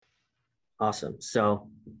Awesome. So,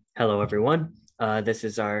 hello everyone. This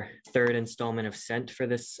is our third installment of Sent for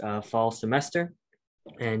this fall semester.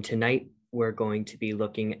 And tonight we're going to be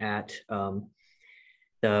looking at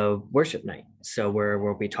the worship night. So,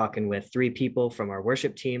 we'll be talking with three people from our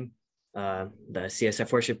worship team, the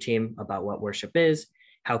CSF worship team, about what worship is,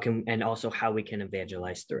 and also how we can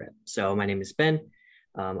evangelize through it. So, my name is Ben.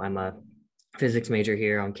 I'm a physics major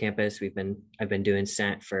here on campus. I've been doing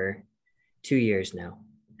Sent for 2 years now.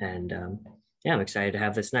 And yeah, I'm excited to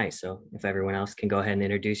have this night. So if everyone else can go ahead and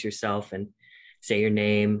introduce yourself and say your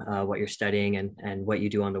name, what you're studying, and what you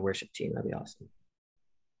do on the worship team, that'd be awesome.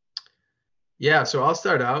 Yeah, so I'll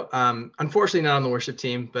start out. Unfortunately, not on the worship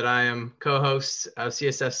team, but I am co-host of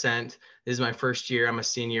CSF Sent. This is my first year. I'm a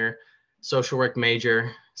senior, social work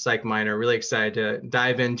major, psych minor. Really excited to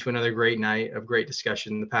dive into another great night of great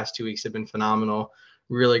discussion. The past 2 weeks have been phenomenal.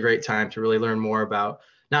 Really great time to really learn more about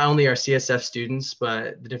not only our CSF students,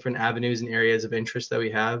 but the different avenues and areas of interest that we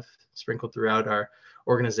have sprinkled throughout our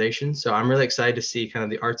organization. So I'm really excited to see kind of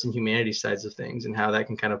the arts and humanities sides of things and how that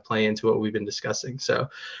can kind of play into what we've been discussing. So I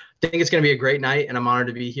think it's going to be a great night, and I'm honored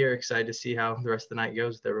to be here. Excited to see how the rest of the night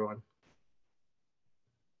goes with everyone.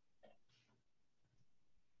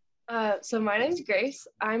 So my name's Grace.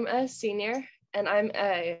 I'm a senior, and I'm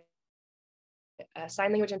a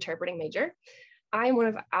sign language interpreting major. I'm one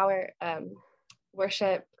of our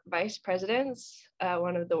worship vice presidents,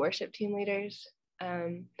 one of the worship team leaders.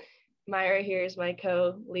 Myra here is my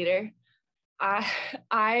co-leader.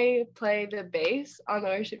 I play the bass on the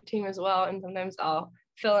worship team as well, and sometimes I'll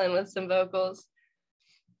fill in with some vocals.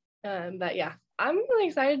 But yeah, I'm really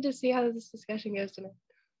excited to see how this discussion goes tonight.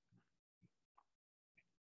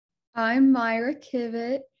 I'm Myra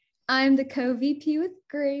Kivett. I'm the co-VP with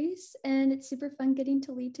Grace, and it's super fun getting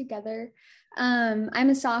to lead together. I'm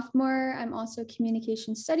a sophomore. I'm also a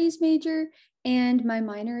communication studies major, and my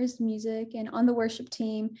minor is music. And on the worship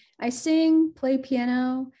team, I sing, play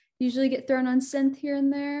piano, usually get thrown on synth here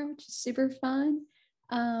and there, which is super fun.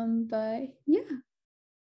 But yeah.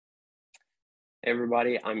 Hey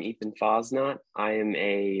everybody, I'm Ethan Fosnot. I am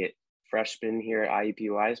a freshman here at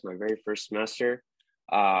IUPUI. It's my very first semester.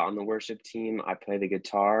 On the worship team, I play the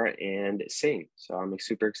guitar and sing. So I'm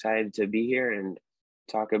super excited to be here and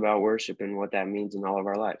talk about worship and what that means in all of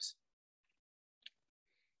our lives.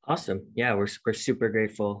 Awesome. Yeah, we're super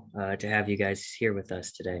grateful to have you guys here with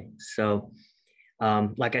us today. So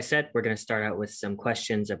like I said, we're going to start out with some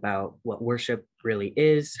questions about what worship really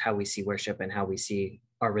is, how we see worship, and how we see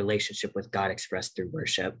our relationship with God expressed through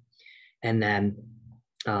worship. And then,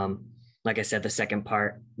 like I said, the second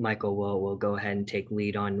part, Michael will go ahead and take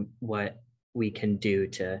lead on what we can do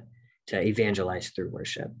to evangelize through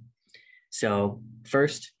worship. So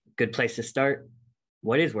first, good place to start.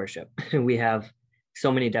 What is worship? We have so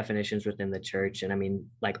many definitions within the church. And I mean,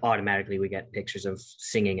 like automatically we get pictures of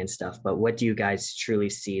singing and stuff, but what do you guys truly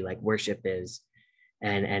see like worship is?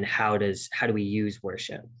 And how do we use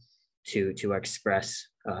worship to express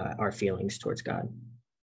our feelings towards God?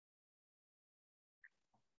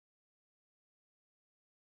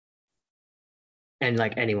 And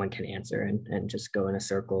like anyone can answer and just go in a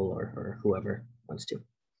circle or whoever wants to.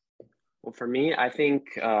 Well, for me, I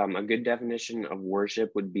think a good definition of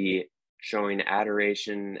worship would be showing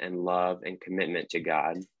adoration and love and commitment to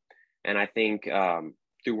God. And I think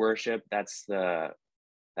through worship, that's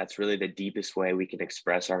really the deepest way we can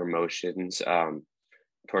express our emotions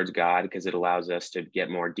towards God, because it allows us to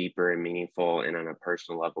get more deeper and meaningful and on a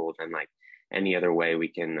personal level than like any other way we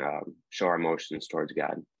can show our emotions towards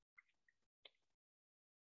God.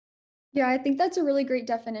 Yeah, I think that's a really great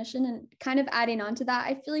definition. And kind of adding on to that,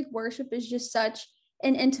 I feel like worship is just such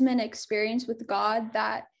an intimate experience with God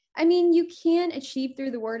that, I mean, you can achieve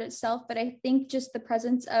through the word itself, but I think just the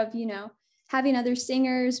presence of, having other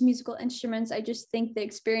singers, musical instruments, I just think the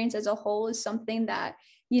experience as a whole is something that,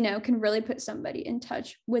 can really put somebody in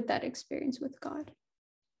touch with that experience with God.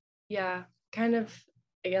 Yeah, kind of,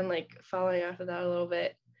 again, like following off of that a little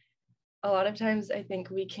bit, a lot of times I think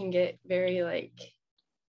we can get very like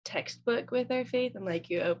textbook with our faith, and like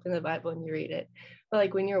you open the Bible and you read it, but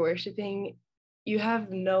like when you're worshiping, you have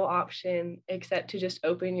no option except to just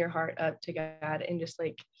open your heart up to God and just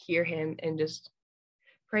like hear him and just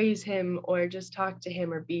praise him or just talk to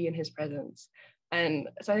him or be in his presence. And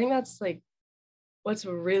so I think that's like what's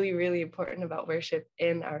really, really important about worship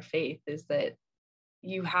in our faith, is that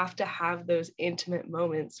you have to have those intimate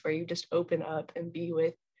moments where you just open up and be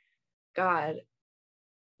with God.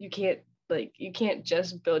 You can't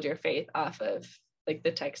just build your faith off of like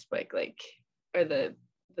the textbook, like, or the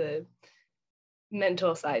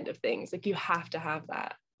mental side of things. Like you have to have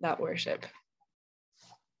that worship.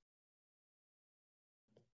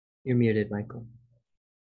 You're muted, Michael.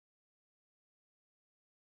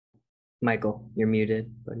 Michael, you're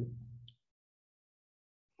muted, buddy.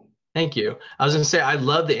 Thank you. I was going to say, I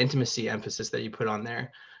love the intimacy emphasis that you put on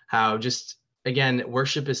there. How just, again,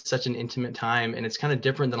 worship is such an intimate time, and it's kind of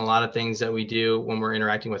different than a lot of things that we do when we're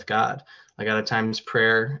interacting with God. Like a lot of times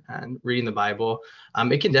prayer and reading the Bible,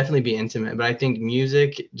 it can definitely be intimate, but I think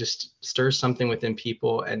music just stirs something within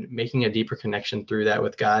people, and making a deeper connection through that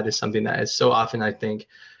with God is something that is so often, I think,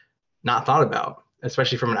 not thought about,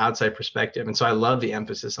 especially from an outside perspective. And so I love the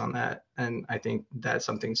emphasis on that. And I think that's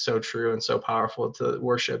something so true and so powerful to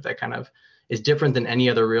worship that kind of is different than any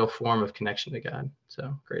other real form of connection to God.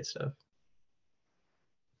 So great stuff.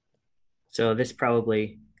 So this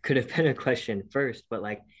probably could have been a question first, but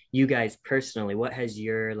like you guys personally, what has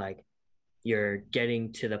your like you're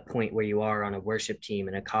getting to the point where you are on a worship team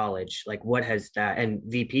in a college, like what has that, and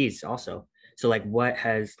VPs also, so like what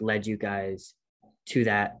has led you guys to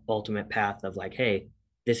that ultimate path of like, hey,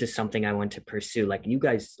 this is something I want to pursue? Like you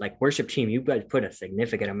guys, like worship team, you guys put a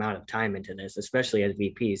significant amount of time into this, especially as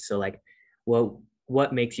VPs. So like, well,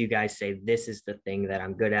 what makes you guys say this is the thing that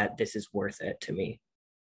I'm good at, this is worth it to me?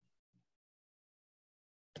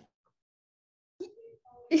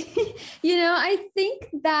 I think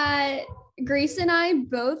that Grace and I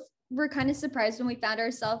both were kind of surprised when we found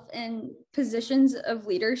ourselves in positions of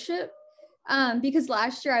leadership. Because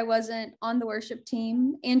last year I wasn't on the worship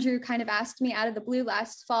team. Andrew kind of asked me out of the blue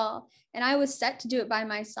last fall, and I was set to do it by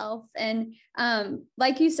myself. And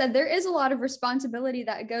like you said, there is a lot of responsibility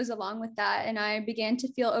that goes along with that. And I began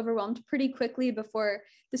to feel overwhelmed pretty quickly before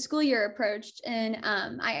the school year approached. And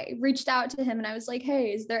I reached out to him and I was like,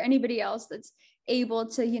 hey, is there anybody else that's able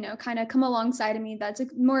to, kind of come alongside of me that's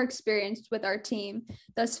more experienced with our team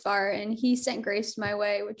thus far? And he sent Grace my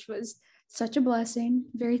way, which was such a blessing.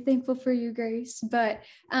 Very thankful for you, Grace. But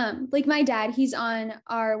like my dad, he's on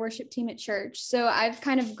our worship team at church. So I've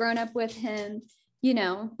kind of grown up with him,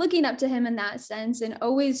 looking up to him in that sense, and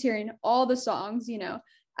always hearing all the songs.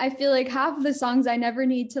 I feel like half of the songs I never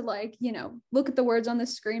need to look at the words on the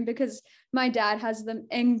screen, because my dad has them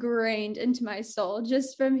ingrained into my soul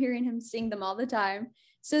just from hearing him sing them all the time.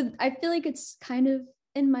 So I feel like it's kind of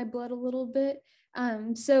in my blood a little bit.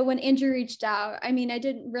 So when Andrew reached out, I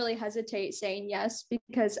didn't really hesitate saying yes,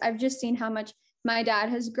 because I've just seen how much my dad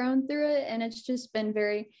has grown through it, and it's just been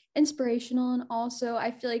very inspirational. And also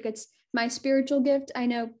I feel like it's my spiritual gift. I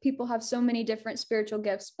know people have so many different spiritual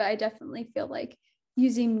gifts, but I definitely feel like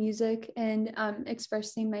using music and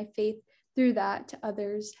expressing my faith through that to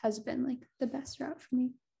others has been like the best route for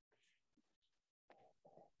me.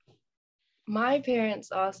 My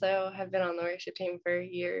parents also have been on the worship team for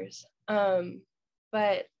years.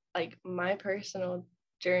 But like my personal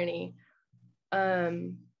journey,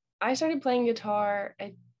 I started playing guitar.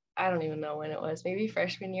 I don't even know when it was, maybe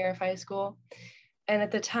freshman year of high school. And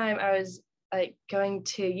at the time I was like going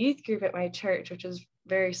to youth group at my church, which was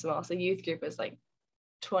very small. So youth group was like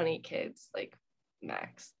 20 kids, like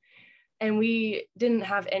max. And we didn't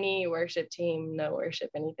have any worship team, no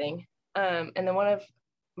worship, anything. And then one of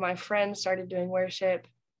my friends started doing worship.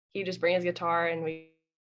 He'd just bring his guitar and we'd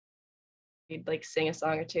like sing a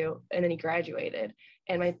song or two, and then he graduated.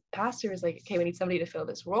 And my pastor was like, okay, we need somebody to fill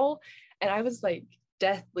this role. And I was like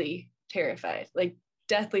deathly terrified. But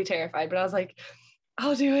I was like,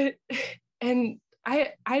 I'll do it. And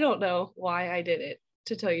I don't know why I did it,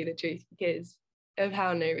 to tell you the truth, because of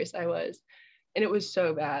how nervous I was. And it was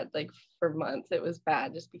so bad, like for months it was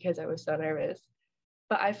bad just because I was so nervous.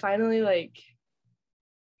 But I finally like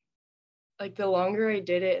the longer I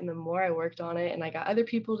did it and the more I worked on it, and I got other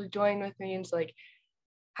people to join with me, and so like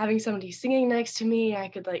having somebody singing next to me, I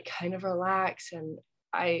could like kind of relax. And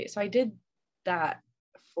I did that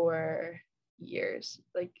for years,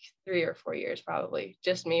 like 3 or 4 years probably,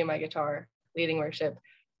 just me and my guitar leading worship,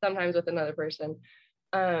 sometimes with another person.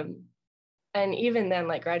 And even then,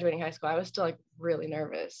 like graduating high school, I was still like really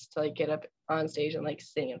nervous to like get up on stage and like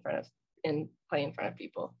sing in front of and play in front of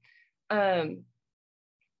people.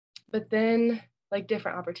 But then like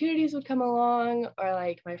different opportunities would come along, or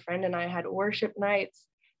like my friend and I had worship nights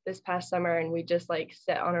this past summer, and we just like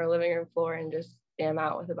sit on our living room floor and just jam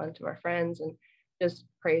out with a bunch of our friends and just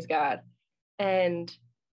praise God. And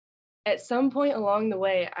at some point along the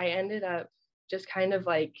way, I ended up just kind of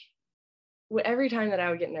like, every time that I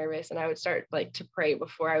would get nervous and I would start like to pray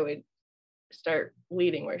before I would start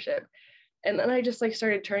leading worship. And then I just like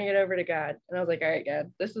started turning it over to God. And I was like, all right,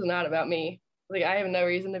 God, this is not about me. Like, I have no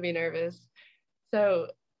reason to be nervous. So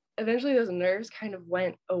eventually those nerves kind of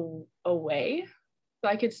went away. So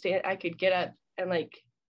I could get up and like,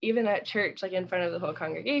 even at church, like in front of the whole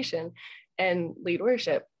congregation, and lead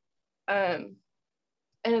worship.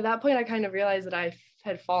 And at that point, I kind of realized that I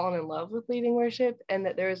had fallen in love with leading worship, and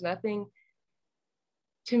that there was nothing,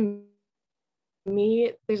 to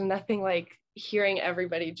me, there's nothing like hearing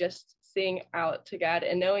everybody just sing out to God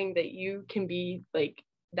and knowing that you can be like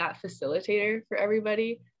that facilitator for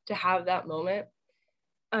everybody to have that moment.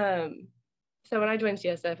 So when I joined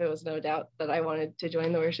CSF, it was no doubt that I wanted to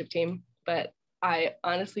join the worship team, but I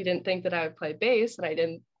honestly didn't think that I would play bass, and I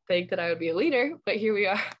didn't think that I would be a leader, but here we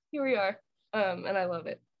are. And I love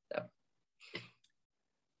it. So.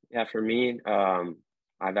 Yeah, for me,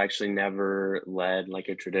 I've actually never led like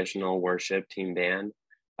a traditional worship team band.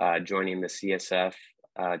 Joining the CSF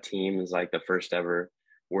team is like the first ever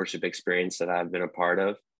worship experience that I've been a part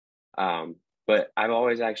of. But I've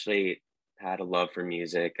always actually had a love for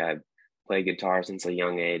music. I've played guitar since a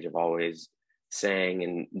young age. I've always sang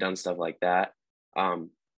and done stuff like that.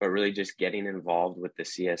 But really just getting involved with the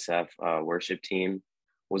CSF worship team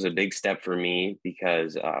was a big step for me,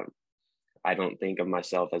 because I don't think of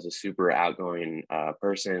myself as a super outgoing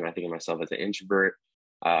person. I think of myself as an introvert.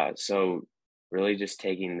 So really just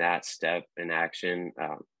taking that step in action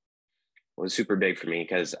was super big for me,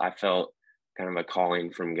 because I felt kind of a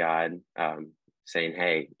calling from God saying,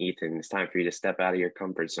 hey, Ethan, it's time for you to step out of your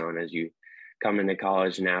comfort zone as you come into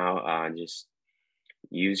college now. Just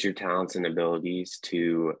use your talents and abilities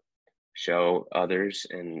to show others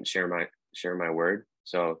and share my word.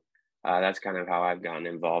 So that's kind of how I've gotten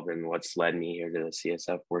involved in what's led me here to the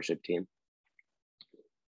CSF worship team.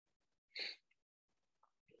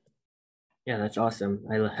 Yeah, that's awesome.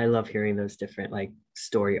 I love hearing those different like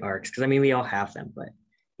story arcs, because I mean we all have them, but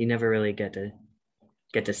you never really get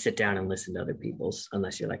to sit down and listen to other people's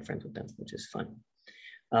unless you're like friends with them, which is fun.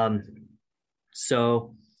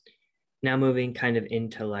 So now moving kind of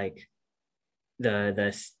into like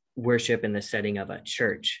the worship in the setting of a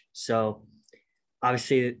church. So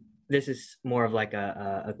obviously this is more of like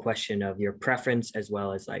a question of your preference, as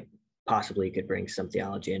well as like possibly you could bring some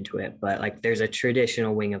theology into it. But like there's a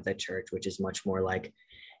traditional wing of the church, which is much more like,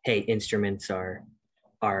 hey, instruments are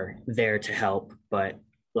there to help, but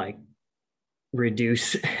like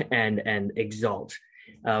reduce and exalt.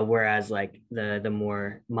 Whereas like the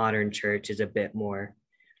more modern church is a bit more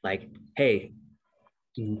like, hey,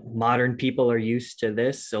 modern people are used to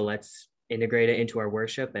this, so let's integrate it into our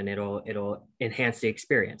worship and it'll enhance the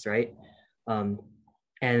experience, right?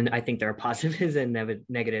 And I think there are positives and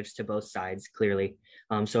negatives to both sides, clearly.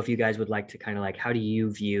 So if you guys would like to kind of like, how do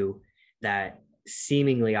you view that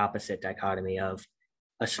seemingly opposite dichotomy of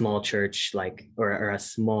a small church, like, or a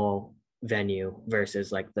small venue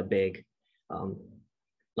versus like the big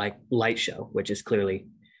like light show, which is clearly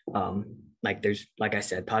like there's, like I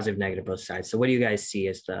said, positive, negative, both sides. So what do you guys see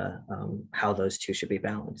as the how those two should be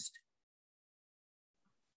balanced?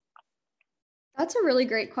 That's a really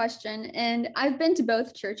great question. And I've been to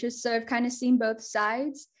both churches, so I've kind of seen both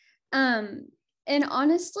sides. And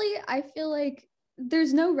honestly, I feel like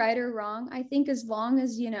there's no right or wrong. I think as long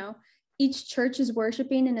as, each church is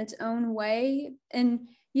worshiping in its own way, and,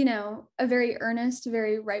 a very earnest,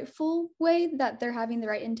 very rightful way, that they're having the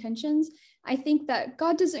right intentions, I think that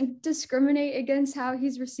God doesn't discriminate against how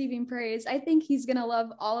he's receiving praise. I think he's going to love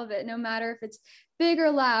all of it, no matter if it's big or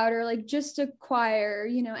loud or like just a choir,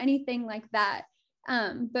 anything like that.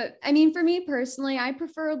 But I mean, for me personally, I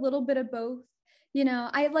prefer a little bit of both.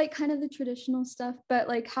 I like kind of the traditional stuff, but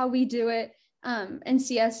like how we do it in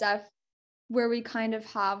CSF, where we kind of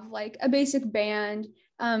have like a basic band,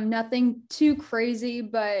 nothing too crazy,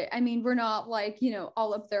 but I mean, we're not like,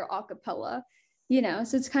 all up there a cappella,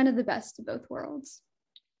 so it's kind of the best of both worlds.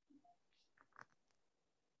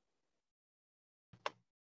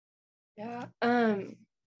 Yeah.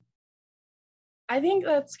 I think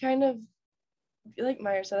that's kind of like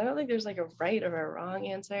Myra said, I don't think there's like a right or a wrong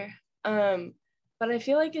answer. But I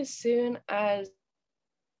feel like as soon as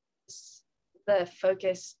the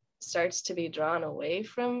focus starts to be drawn away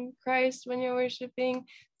from Christ when you're worshiping,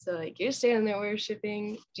 so like you're standing there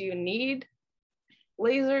worshiping, do you need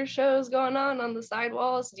laser shows going on the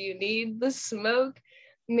sidewalls? Do you need the smoke?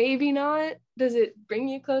 Maybe not. Does it bring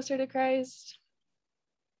you closer to Christ?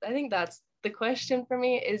 I think that's the question for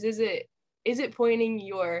me, is it pointing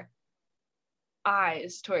your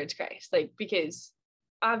eyes towards Christ? Like, because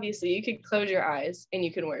obviously you could close your eyes and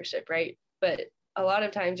you can worship, right? But a lot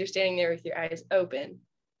of times you're standing there with your eyes open.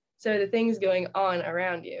 So the things going on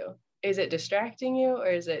around you, is it distracting you,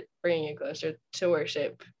 or is it bringing you closer to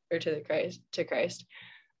worship or to Christ? So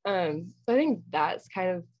I think that's kind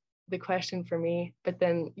of the question for me. But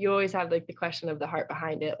then you always have like the question of the heart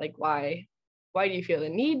behind it, like why do you feel the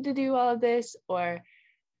need to do all of this? Or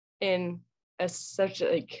in such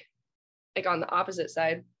like on the opposite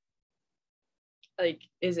side, like,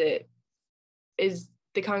 is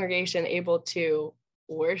the congregation able to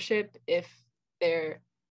worship if they're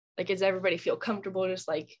like, does everybody feel comfortable just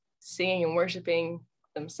like singing and worshiping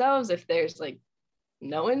themselves if there's like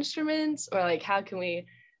no instruments? Or like,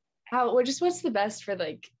 what's the best for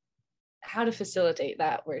like how to facilitate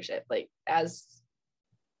that worship, like as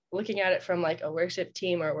looking at it from like a worship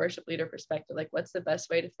team or a worship leader perspective, like what's the best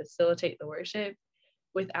way to facilitate the worship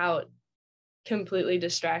without completely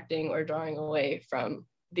distracting or drawing away from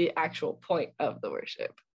the actual point of the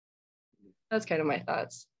worship? That's kind of my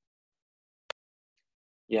thoughts.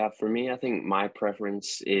 Yeah, for me, I think my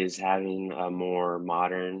preference is having a more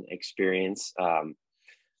modern experience.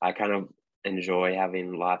 I kind of enjoy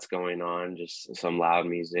having lots going on, just some loud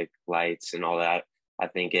music, lights, and all that. I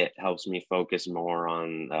think it helps me focus more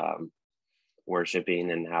on worshiping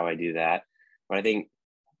and how I do that. But I think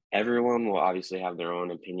everyone will obviously have their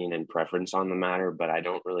own opinion and preference on the matter, but I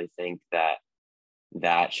don't really think that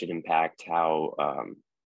should impact how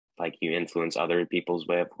like you influence other people's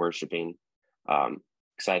way of worshiping.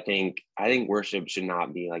 Because I think worship should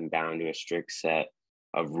not be like bound to a strict set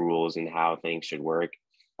of rules and how things should work.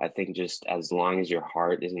 I think just as long as your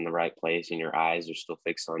heart is in the right place and your eyes are still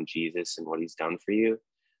fixed on Jesus and what he's done for you,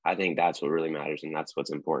 I think that's what really matters, and that's what's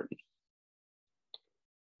important.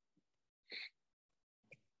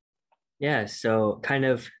 Yeah, so kind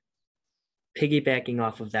of piggybacking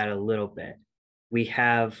off of that a little bit, we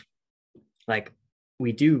have like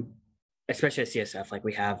we do, especially at CSF, like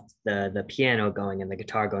we have the piano going and the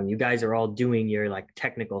guitar going. You guys are all doing your like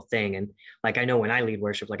technical thing, and like I know when I lead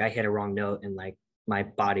worship, like I hit a wrong note and like my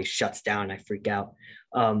body shuts down, I freak out.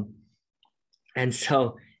 And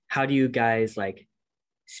so how do you guys like,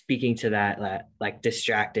 speaking to that like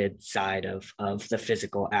distracted side of the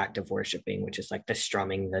physical act of worshiping, which is like the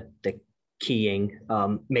strumming, the keying,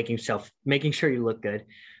 making sure you look good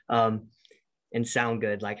and sound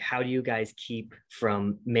good, like how do you guys keep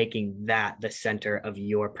from making that the center of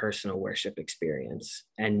your personal worship experience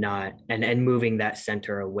and not and moving that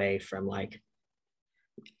center away from like,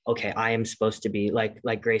 okay, I am supposed to be like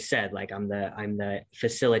Grace said, like I'm the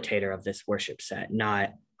facilitator of this worship set,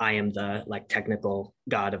 not I am the like technical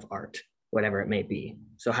god of art, whatever it may be.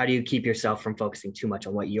 So how do you keep yourself from focusing too much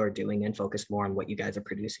on what you're doing and focus more on what you guys are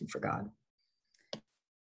producing for God?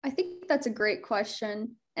 I think that's a great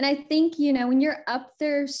question. And I think, you know, when you're up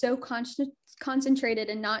there so concentrated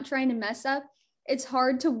and not trying to mess up, it's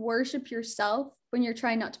hard to worship yourself when you're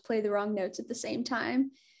trying not to play the wrong notes at the same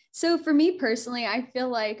time. So for me personally, I feel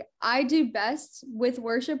like I do best with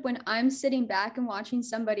worship when I'm sitting back and watching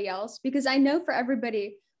somebody else, because I know for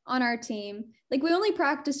everybody on our team, like we only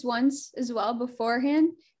practice once as well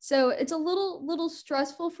beforehand. So it's a little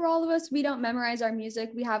stressful for all of us. We don't memorize our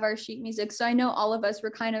music. We have our sheet music. So I know all of us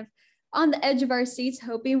were kind of on the edge of our seats,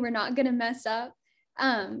 hoping we're not going to mess up.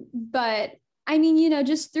 But I mean, you know,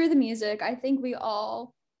 just through the music, I think we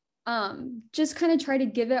all just kind of try to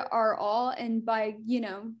give it our all. And by, you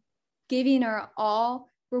know, giving our all,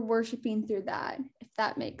 we're worshiping through that, if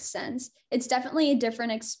that makes sense. It's definitely a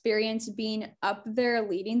different experience being up there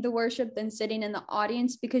leading the worship than sitting in the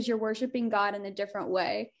audience, because you're worshiping God in a different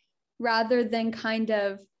way, rather than kind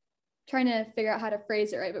of trying to figure out how to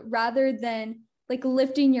phrase it right. But rather than like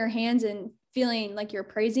lifting your hands and feeling like you're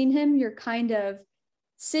praising him, you're kind of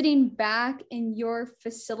sitting back and you're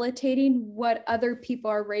facilitating what other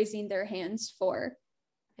people are raising their hands for,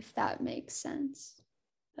 if that makes sense.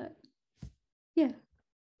 But yeah.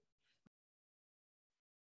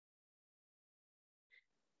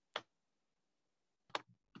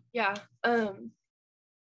 Yeah.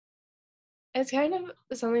 It's kind of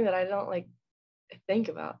something that I don't like think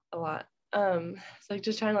about a lot. So like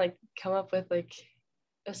just trying to like come up with like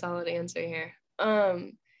a solid answer here.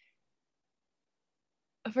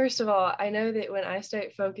 First of all, I know that when I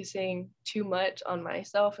start focusing too much on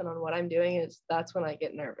myself and on what I'm doing, that's when I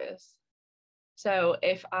get nervous. So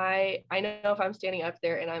if I know if I'm standing up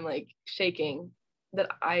there and I'm like shaking, that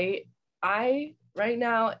I right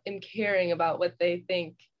now am caring about what they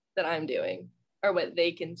think that I'm doing or what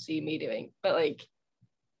they can see me doing. But like,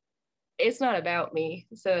 it's not about me.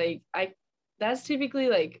 So like that's typically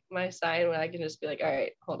like my sign when I can just be like, all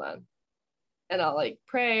right, hold on. And I'll like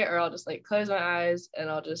pray, or I'll just like close my eyes and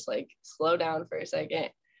I'll just like slow down for a second.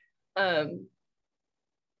 And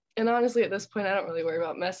honestly, at this point, I don't really worry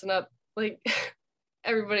about messing up. Like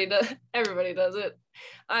everybody does it.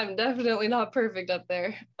 I'm definitely not perfect up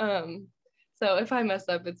there. So if I mess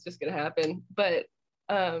up, it's just gonna happen. But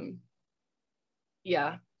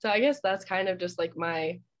yeah. So I guess that's kind of just like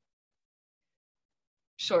my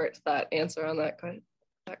short thought answer on that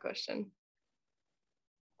question.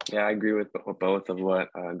 Yeah, I agree with both of what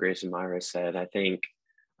Grace and Myra said. I think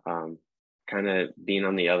kind of being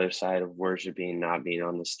on the other side of worshiping, not being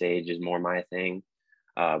on the stage is more my thing.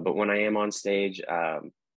 But when I am on stage,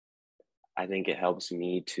 I think it helps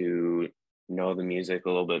me to know the music a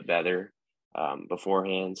little bit better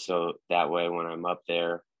beforehand. So that way, when I'm up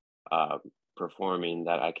there performing,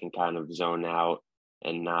 that I can kind of zone out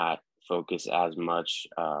and not focus as much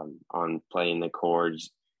on playing the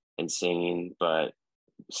chords and singing, but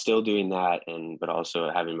still doing that, and but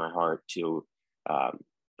also having my heart to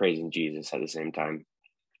praising Jesus at the same time.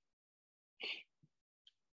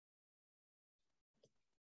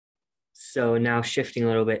 So now shifting a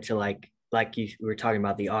little bit to like you were talking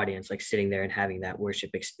about the audience, like sitting there and having that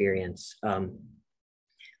worship experience.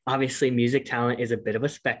 Obviously, music talent is a bit of a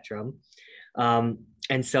spectrum,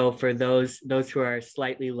 and so for those who are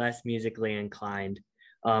slightly less musically inclined,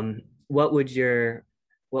 what would your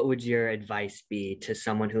advice be to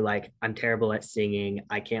someone who, like, I'm terrible at singing,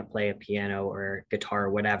 I can't play a piano or guitar or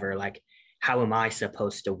whatever, like how am I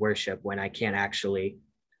supposed to worship when I can't actually,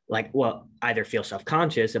 like, well, either feel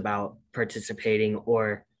self-conscious about participating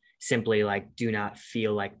or simply like do not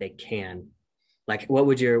feel like they can? Like, what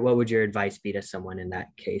would your advice be to someone in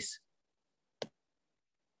that case?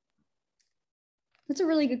 That's a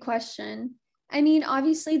really good question. I mean,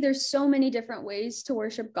 obviously there's so many different ways to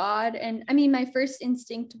worship God. And I mean, my first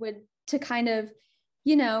instinct would to kind of,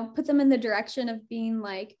 put them in the direction of being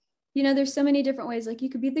like, there's so many different ways. Like, you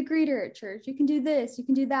could be the greeter at church. You can do this, you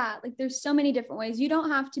can do that. Like, there's so many different ways. You don't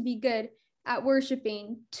have to be good at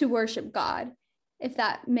worshiping to worship God, if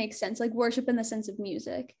that makes sense, like worship in the sense of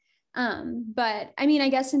music. But I mean, I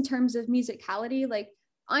guess in terms of musicality, like,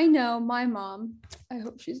 I know my mom, I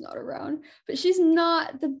hope she's not around, but she's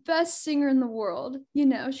not the best singer in the world.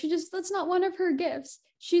 That's not one of her gifts.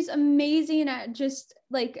 She's amazing at just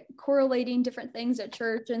like correlating different things at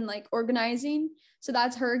church and like organizing. So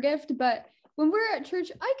that's her gift. But when we're at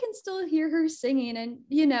church, I can still hear her singing. And,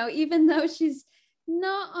 even though she's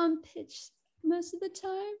not on pitch most of the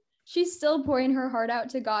time, she's still pouring her heart out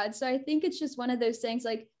to God. So I think it's just one of those things,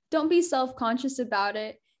 like, don't be self-conscious about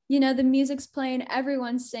it. The music's playing,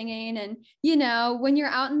 everyone's singing. And, when you're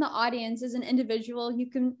out in the audience as an individual, you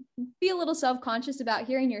can be a little self-conscious about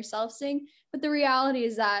hearing yourself sing. But the reality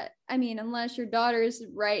is that, I mean, unless your daughter's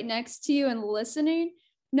right next to you and listening,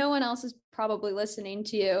 no one else is probably listening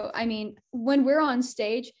to you. I mean, when we're on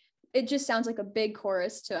stage, it just sounds like a big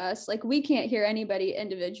chorus to us. Like, we can't hear anybody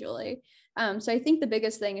individually. So I think the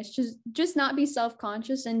biggest thing is just not be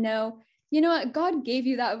self-conscious and know, what, God gave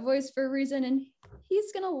you that voice for a reason, and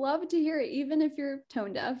he's going to love to hear it, even if you're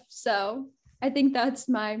tone deaf. So I think that's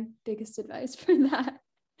my biggest advice for that.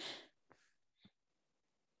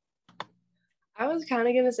 I was kind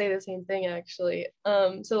of going to say the same thing, actually.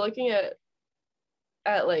 So looking at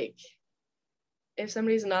like, if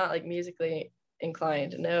somebody's not like musically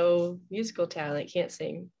inclined, no musical talent, can't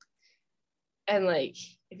sing, and like,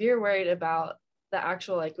 if you're worried about the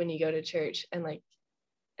actual, like, when you go to church and like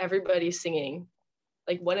everybody's singing,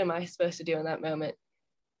 like, what am I supposed to do in that moment?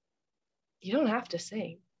 You don't have to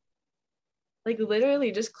sing. Like,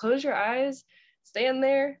 literally just close your eyes, stand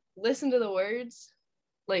there, listen to the words.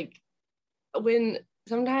 Like, when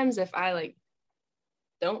sometimes if I like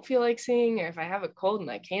don't feel like singing, or if I have a cold and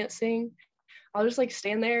I can't sing, I'll just like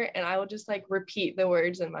stand there and I will just like repeat the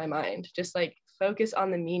words in my mind, just like focus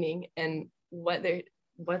on the meaning and what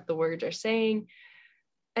the words are saying,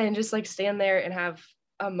 and just like stand there and have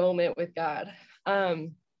a moment with God.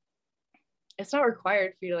 It's not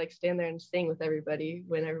required for you to like stand there and sing with everybody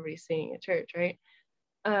when everybody's singing at church, right?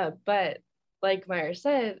 But like Myra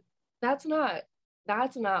said, that's not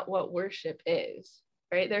what worship is,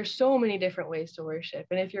 right? There's so many different ways to worship.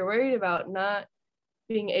 And if you're worried about not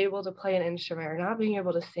being able to play an instrument or not being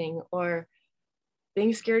able to sing or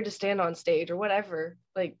being scared to stand on stage or whatever,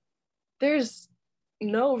 like, there's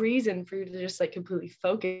no reason for you to just like completely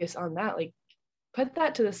focus on that. Like, put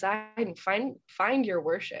that to the side and find your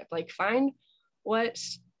worship. Like, find what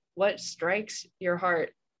strikes your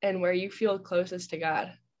heart and where you feel closest to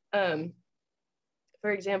God.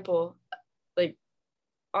 For example, like,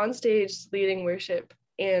 on stage leading worship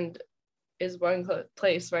and is one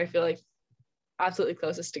place where I feel like absolutely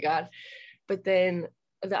closest to God. But then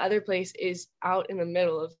the other place is out in the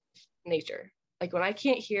middle of nature. Like, when I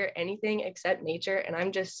can't hear anything except nature and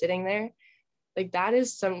I'm just sitting there, like, that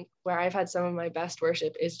is where I've had some of my best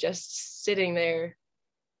worship, is just sitting there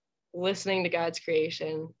listening to God's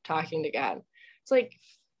creation, talking to God. It's like,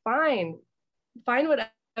 find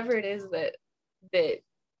whatever it is that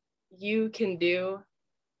you can do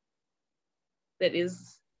that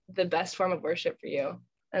is the best form of worship for you.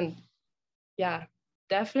 And yeah,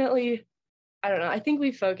 definitely, I don't know, I think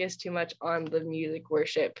we focus too much on the music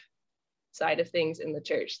worship side of things in the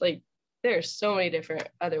church. Like there are so many different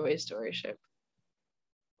other ways to worship.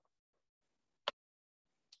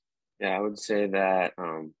 Yeah, I would say that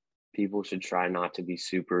people should try not to be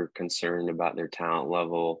super concerned about their talent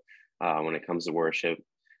level when it comes to worship.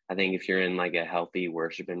 I think if you're in like a healthy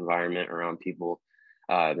worship environment around people,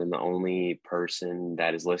 then the only person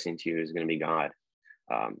that is listening to you is going to be God.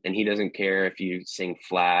 And he doesn't care if you sing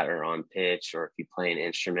flat or on pitch, or if you play an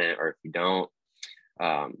instrument or if you don't.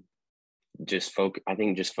 I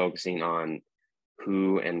think just focusing on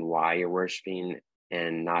who and why you're worshiping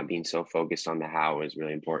and not being so focused on the how is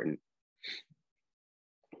really important.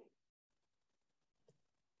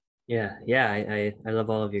 Yeah, I love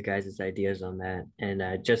all of your guys' ideas on that.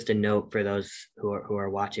 And just a note for those who are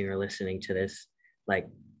watching or listening to this, like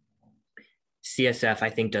CSF, I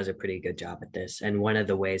think, does a pretty good job at this. And one of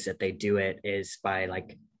the ways that they do it is by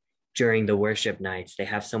like during the worship nights, they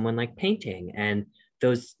have someone like painting, and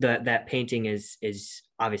that painting is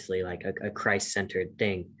obviously like a Christ-centered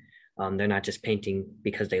thing. They're not just painting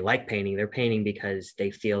because they like painting, they're painting because they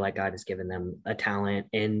feel like God has given them a talent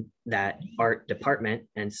in that art department.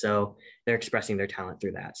 And so they're expressing their talent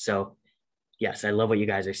through that. So yes, I love what you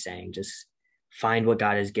guys are saying. Just find what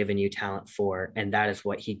God has given you talent for, and that is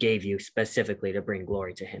what he gave you specifically to bring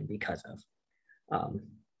glory to him because of.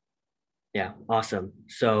 Yeah, awesome.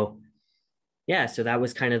 So yeah, so that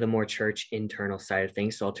was kind of the more church internal side of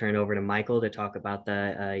things. So I'll turn it over to Michael to talk about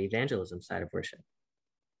the evangelism side of worship.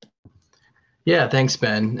 Yeah, thanks,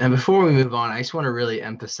 Ben. And before we move on, I just want to really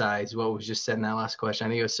emphasize what was just said in that last question. I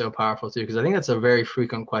think it was so powerful too, because I think that's a very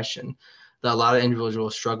frequent question that a lot of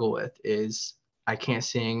individuals struggle with is, I can't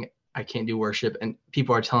sing, I can't do worship. And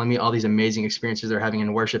people are telling me all these amazing experiences they're having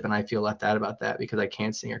in worship, and I feel left out about that because I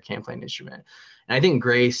can't sing or can't play an instrument. And I think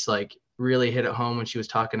Grace like really hit it home when she was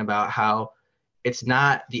talking about how it's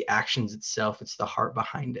not the actions itself, it's the heart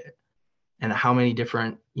behind it. And how many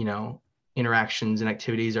different, interactions and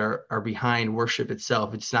activities are behind worship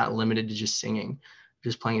itself. It's not limited to just singing,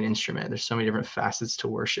 just playing an instrument. There's so many different facets to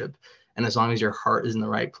worship. And as long as your heart is in the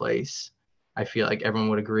right place, I feel like everyone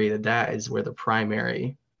would agree that that is where the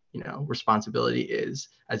primary, responsibility is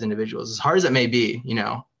as individuals. As hard as it may be,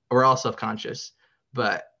 we're all self-conscious,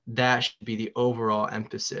 but that should be the overall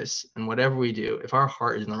emphasis. And whatever we do, if our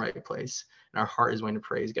heart is in the right place and our heart is going to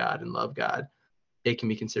praise God and love God, it can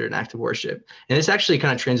be considered an act of worship. And this actually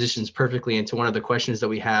kind of transitions perfectly into one of the questions that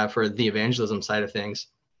we have for the evangelism side of things.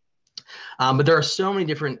 But there are so many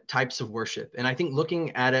different types of worship. And I think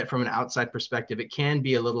looking at it from an outside perspective, it can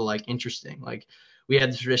be a little like interesting. Like we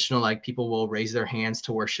had the traditional, like people will raise their hands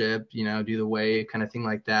to worship, do the wave kind of thing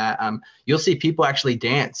like that. You'll see people actually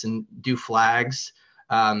dance and do flags.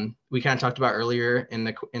 We kind of talked about earlier in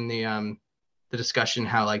the discussion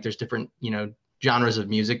how like there's different, genres of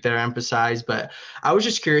music that are emphasized. But I was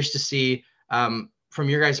just curious to see from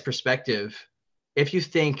your guys' perspective, if you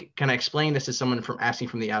think, can I explain this to someone from asking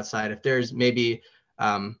from the outside, if there's maybe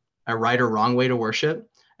a right or wrong way to worship?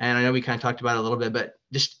 And I know we kind of talked about it a little bit, but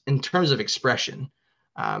just in terms of expression,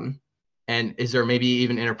 and is there maybe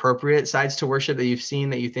even inappropriate sides to worship that you've seen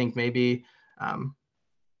that you think maybe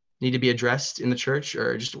need to be addressed in the church?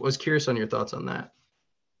 Or just was curious on your thoughts on that.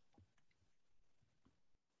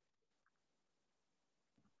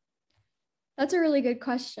 That's a really good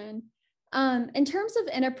question. In terms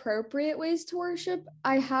of inappropriate ways to worship,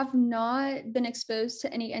 I have not been exposed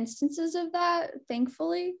to any instances of that,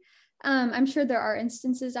 thankfully. I'm sure there are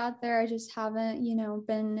instances out there. I just haven't,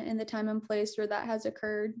 been in the time and place where that has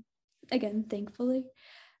occurred. Again, thankfully.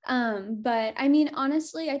 But I mean,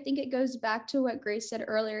 honestly, I think it goes back to what Grace said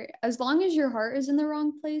earlier. As long as your heart is in the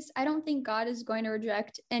wrong place, I don't think God is going to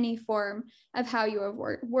reject any form of how you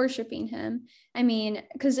are worshiping him. I mean,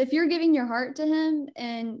 because if you're giving your heart to him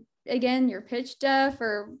and again, you're pitch deaf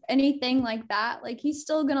or anything like that, like he's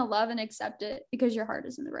still going to love and accept it because your heart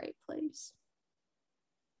is in the right place.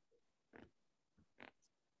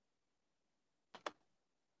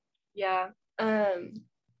 Yeah.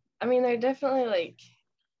 I mean, they're definitely like,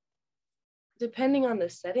 depending on the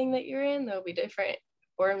setting that you're in, there'll be different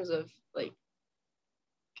forms of like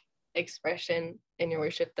expression in your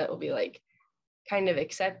worship that will be like kind of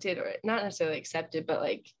accepted, or not necessarily accepted, but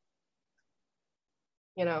like,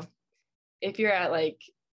 if you're at like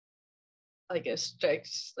a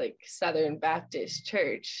strict like Southern Baptist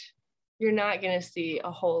church, you're not going to see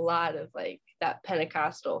a whole lot of like that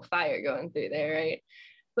Pentecostal fire going through there, right?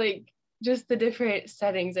 Like just the different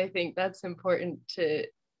settings. I think that's important to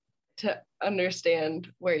understand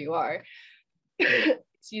where you are.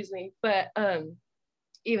 Excuse me. But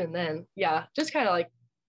even then, yeah, just kind of like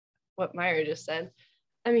what Myra just said.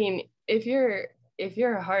 I mean, if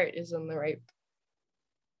your heart is in the right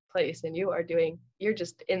place and you're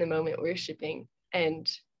just in the moment worshiping and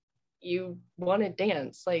you want to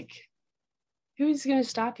dance, like who's going to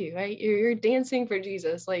stop you, right? You're dancing for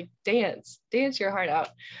Jesus, like dance your heart out.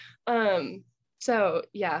 So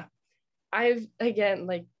yeah, I've, again,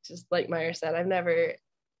 like just like Myra said, I've never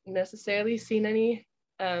necessarily seen any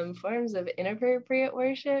forms of inappropriate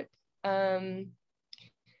worship. I've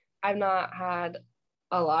not had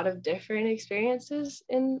a lot of different experiences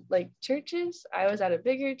in like churches. I was at a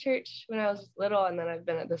bigger church when I was little, and then I've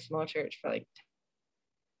been at the small church for like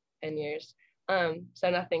 10 years. So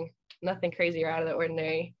nothing crazy or out of the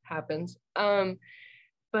ordinary happens.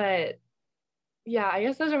 But yeah, I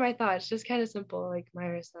guess those are my thoughts. Just kind of simple, like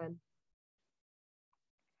Myra said.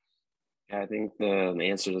 I think the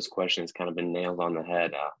answer to this question has kind of been nailed on the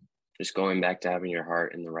head. Just going back to having your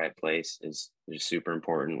heart in the right place is super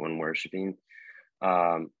important when worshiping.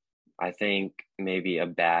 I think maybe a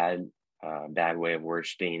bad way of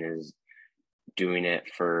worshiping is doing it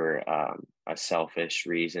for a selfish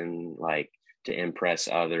reason, like to impress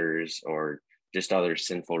others or just other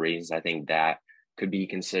sinful reasons. I think that could be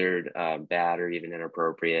considered bad or even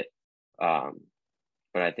inappropriate.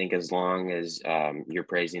 But I think as long as you're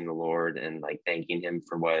praising the Lord and like thanking him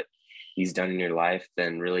for what he's done in your life,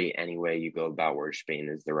 then really any way you go about worshiping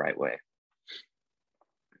is the right way.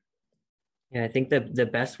 Yeah, I think the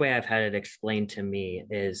best way I've had it explained to me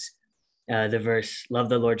is the verse, love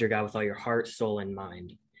the Lord your God with all your heart, soul, and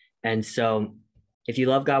mind. And so if you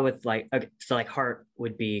love God with like, okay, so like heart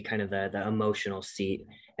would be kind of the emotional seat,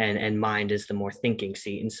 and mind is the more thinking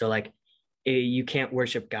seat. And so like you can't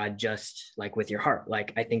worship God just like with your heart.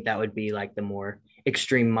 Like I think that would be like the more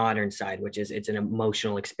extreme modern side, which is it's an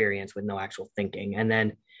emotional experience with no actual thinking. And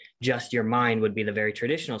then just your mind would be the very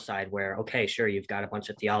traditional side where, okay, sure, you've got a bunch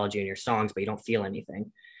of theology in your songs, but you don't feel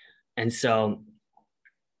anything. And so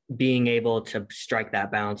being able to strike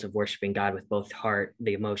that balance of worshiping God with both heart,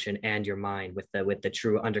 the emotion, and your mind with the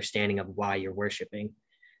true understanding of why you're worshiping,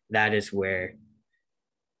 that is where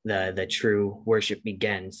the true worship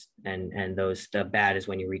begins. And the bad is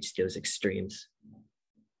when you reach those extremes.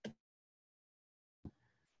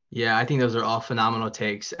 Yeah, I think those are all phenomenal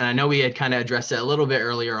takes. And I know we had kind of addressed it a little bit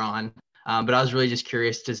earlier on, but I was really just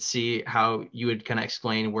curious to see how you would kind of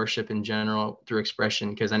explain worship in general through expression,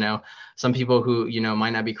 because I know some people who, might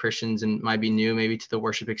not be Christians and might be new maybe to the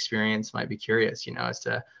worship experience might be curious, as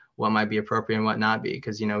to what might be appropriate and what not be,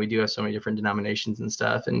 because, we do have so many different denominations and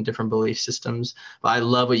stuff and different belief systems. But I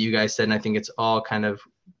love what you guys said. And I think it's all kind of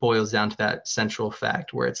boils down to that central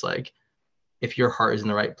fact where it's like, if your heart is in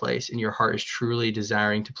the right place and your heart is truly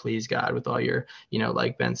desiring to please God with all your,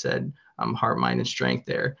 like Ben said, heart, mind, and strength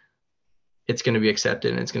there, it's going to be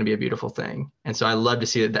accepted and it's going to be a beautiful thing. And so I love to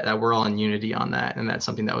see that we're all in unity on that. And that's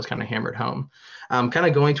something that was kind of hammered home. Kind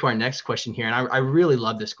of going to our next question here. And I really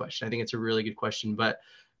love this question. I think it's a really good question, but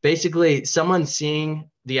basically someone seeing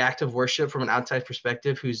the act of worship from an outside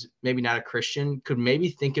perspective, who's maybe not a Christian, could maybe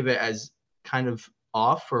think of it as kind of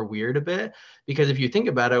off or weird a bit, because if you think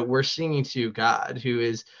about it, we're singing to God who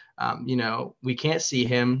is, we can't see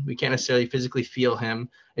him, we can't necessarily physically feel him.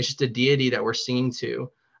 It's just a deity that we're singing to,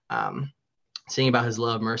 singing about his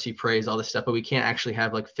love, mercy, praise, all this stuff, but we can't actually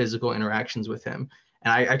have like physical interactions with him.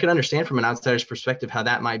 And I could understand from an outsider's perspective how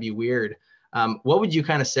that might be weird. What would you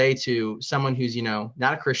kind of say to someone who's,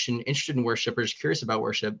 not a Christian, interested in worship, or just curious about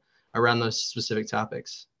worship around those specific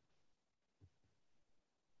topics?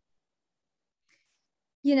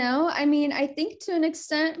 I think to an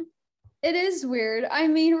extent it is weird.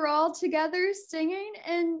 We're all together singing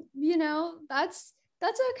and, that's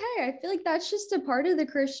okay. I feel like that's just a part of the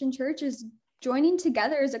Christian church, is joining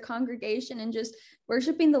together as a congregation and just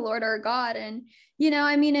worshiping the Lord our God. And,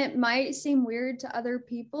 it might seem weird to other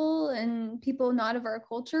people and people not of our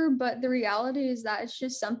culture, but the reality is that it's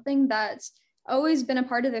just something that's always been a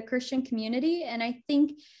part of the Christian community. And I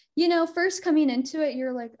think, first coming into it,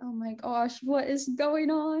 you're like, oh my gosh, what is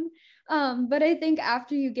going on? But I think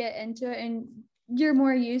after you get into it and you're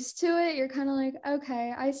more used to it, you're kind of like,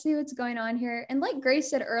 okay, I see what's going on here. And like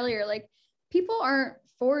Grace said earlier, like people aren't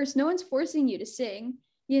forced, no one's forcing you to sing.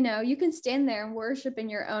 You can stand there and worship in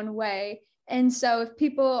your own way. And so if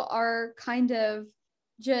people are kind of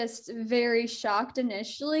just very shocked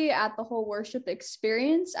initially at the whole worship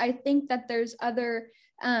experience, I think that there's other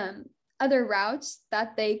routes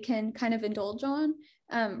that they can kind of indulge on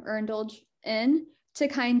or indulge in to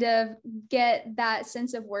kind of get that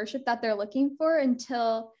sense of worship that they're looking for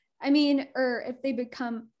until, or if they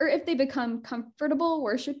become comfortable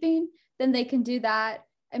worshiping, then they can do that.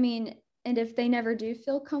 And if they never do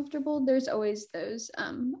feel comfortable, there's always those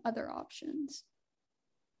other options.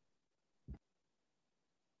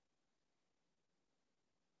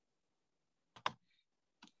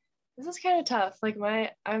 this is kind of tough. Like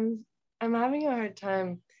I'm having a hard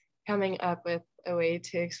time coming up with a way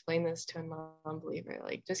to explain this to a non-believer,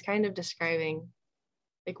 like just kind of describing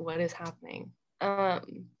like what is happening. I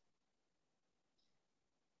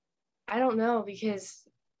don't know, because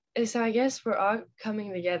so I guess we're all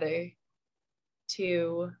coming together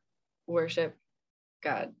to worship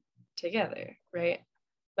God together, right?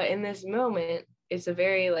 But in this moment, it's a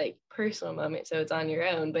very like personal moment, so it's on your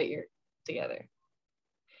own, but you're together.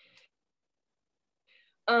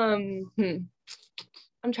 I'm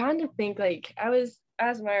trying to think, like as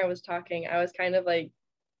Myra was talking, I was kind of like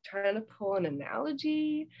trying to pull an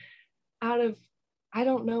analogy out of I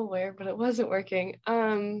don't know where, but it wasn't working.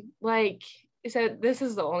 Like so this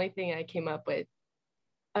is the only thing I came up with.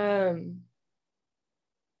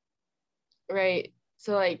 Right.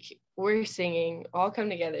 So like we're singing, all come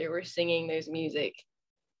together, we're singing, there's music.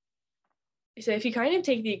 So if you kind of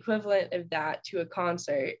take the equivalent of that to a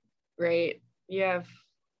concert, right? You have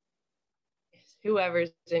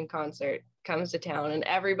whoever's in concert comes to town and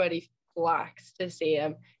everybody flocks to see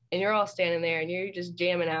him, and you're all standing there and you're just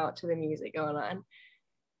jamming out to the music going on.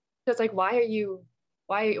 So it's like, why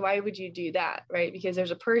would you do that, right? Because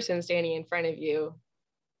there's a person standing in front of you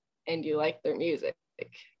and you like their music.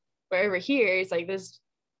 Where over here, it's like this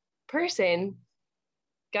person,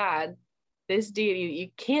 God, this deity that you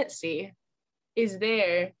can't see, is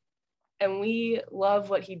there, and we love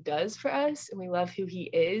what he does for us, and we love who he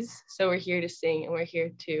is. So we're here to sing, and we're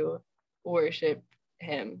here to worship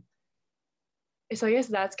him. So I guess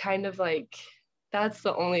that's kind of like, that's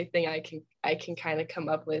the only thing I can kind of come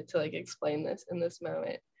up with to like explain this in this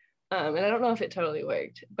moment. And I don't know if it totally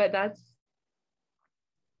worked, but that's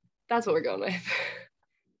what we're going with.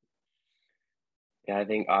 Yeah, I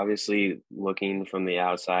think obviously looking from the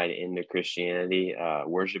outside into Christianity,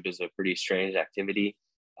 worship is a pretty strange activity.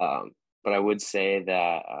 But I would say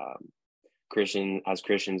that as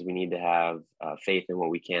Christians, we need to have faith in what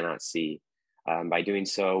we cannot see. By doing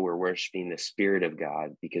so, we're worshiping the Spirit of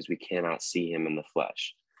God because we cannot see him in the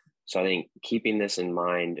flesh. So I think keeping this in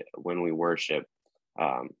mind when we worship,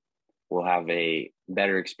 we'll have a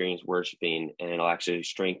better experience worshiping, and it'll actually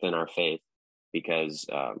strengthen our faith because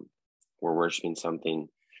we're worshiping something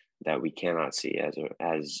that we cannot see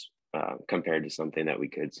as compared to something that we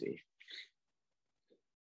could see.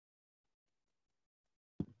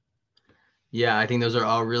 Yeah, I think those are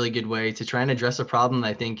all really good ways to try and address a problem that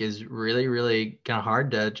I think is really, really kind of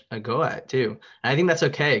hard to go at too. And I think that's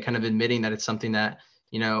okay, kind of admitting that it's something that,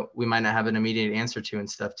 you know, we might not have an immediate answer to and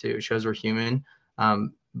stuff too. It shows we're human.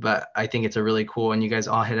 But I think it's a really cool, and you guys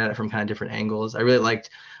all hit at it from kind of different angles. I really liked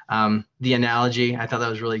the analogy. I thought that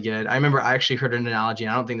was really good. I remember I actually heard an analogy,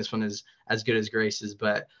 and I don't think this one is as good as Grace's,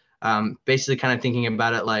 but basically kind of thinking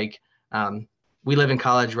about it like, we live in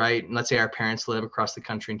college, right? And let's say our parents live across the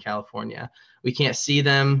country in California. We can't see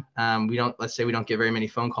them. Let's say we don't get very many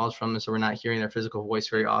phone calls from them, so we're not hearing their physical voice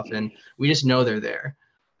very often. We just know they're there.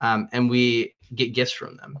 And we get gifts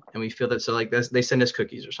from them, and we feel that, so like this, they send us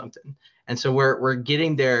cookies or something. And so we're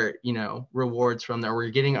getting their, you know, rewards from them. We're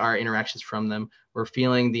getting our interactions from them. We're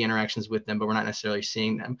feeling the interactions with them, but we're not necessarily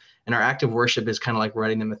seeing them. And our act of worship is kind of like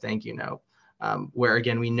writing them a thank you note. Where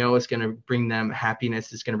again, we know it's going to bring them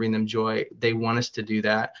happiness, it's going to bring them joy. They want us to do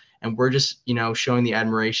that. And we're just, you know, showing the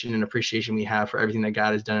admiration and appreciation we have for everything that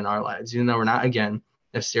God has done in our lives, even though we're not, again,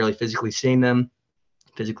 necessarily physically seeing them,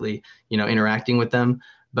 physically, you know, interacting with them,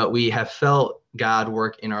 but we have felt God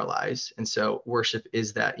work in our lives. And so worship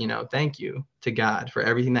is that, you know, thank you to God for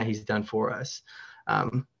everything that he's done for us.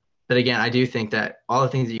 But again, I do think that all the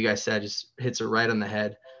things that you guys said just hits it right on the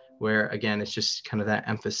head, where again, it's just kind of that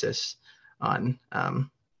emphasis on,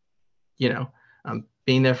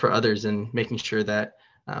 being there for others and making sure that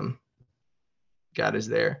God is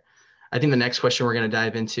there. I think the next question we're going to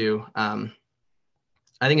dive into,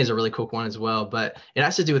 I think is a really cool one as well, but it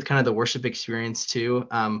has to do with kind of the worship experience too,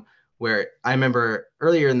 where I remember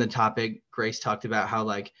earlier in the topic, Grace talked about how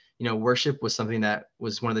like, you know, worship was something that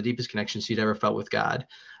was one of the deepest connections she'd ever felt with God.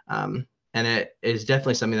 And it is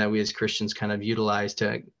definitely something that we as Christians kind of utilize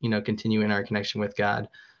to, you know, continue in our connection with God.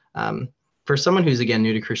 For someone who's, again,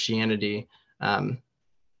 new to Christianity,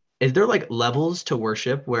 is there like levels to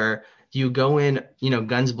worship where you go in, you know,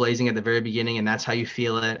 guns blazing at the very beginning and that's how you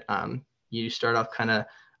feel it? You start off kind of,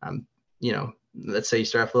 let's say you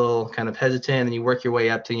start off a little kind of hesitant and you work your way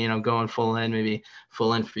up to, you know, going full in. Maybe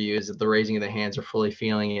full in for you is the raising of the hands or fully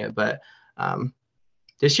feeling it. But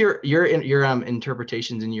just your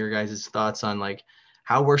interpretations and your guys' thoughts on like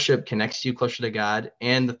how worship connects you closer to God,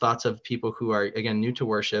 and the thoughts of people who are, again, new to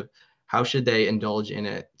worship. How should they indulge in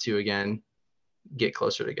it to, again, get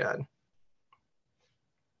closer to God?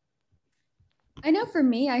 I know for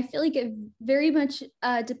me, I feel like it very much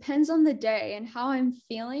depends on the day and how I'm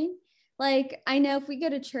feeling. Like, I know if we go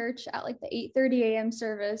to church at like the 8:30 a.m.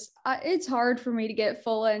 service, it's hard for me to get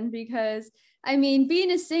full in because I mean,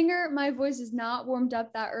 being a singer, my voice is not warmed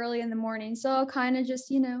up that early in the morning. So I'll kind of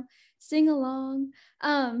just, sing along.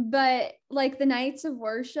 But like the nights of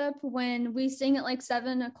worship, when we sing at like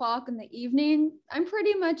 7 o'clock in the evening, I'm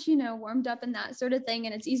pretty much, warmed up in that sort of thing.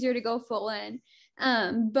 And it's easier to go full in.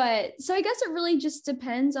 But so I guess it really just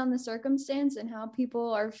depends on the circumstance and how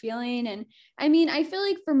people are feeling. And I mean, I feel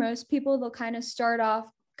like for most people, they'll kind of start off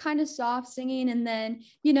kind of soft singing. And then,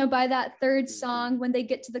 by that third song, when they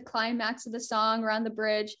get to the climax of the song around the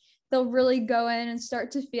bridge, they'll really go in and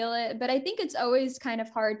start to feel it. But I think it's always kind of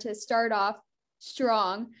hard to start off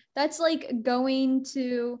strong. That's like going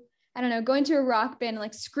to a rock band and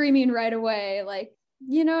like screaming right away. Like,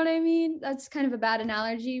 you know what I mean? That's kind of a bad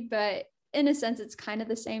analogy, but in a sense, it's kind of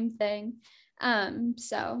the same thing.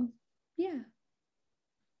 So yeah.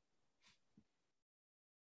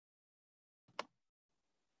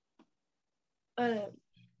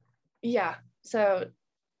 Yeah. So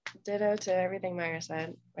ditto to everything Myra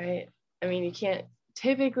said, right? I mean, you can't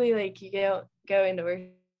typically like you go into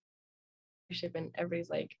worship and everybody's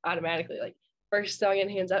like automatically like first song and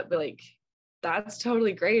hands up, but like that's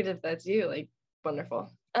totally great if that's you, like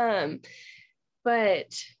wonderful. But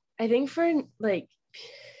I think for like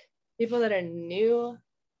people that are new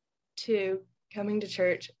to coming to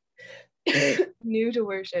church, new to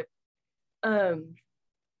worship, kind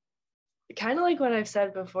of like what I've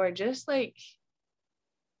said before, just like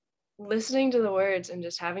listening to the words and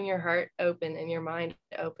just having your heart open and your mind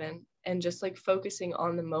open and just like focusing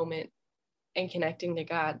on the moment and connecting to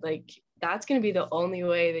God. Like that's going to be the only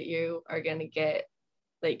way that you are going to get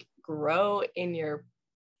like grow in your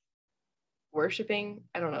worshiping.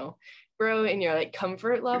 I don't know, grow in your like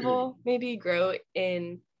comfort level, maybe grow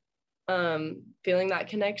in feeling that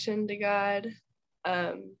connection to God,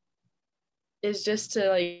 is just to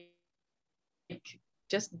like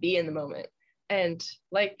just be in the moment. And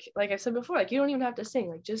like I said before, like you don't even have to sing,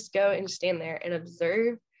 like just go and stand there and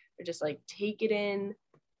observe or just like take it in,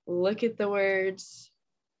 look at the words,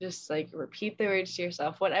 just like repeat the words to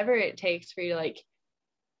yourself, whatever it takes for you to like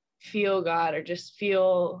feel God or just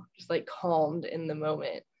feel just like calmed in the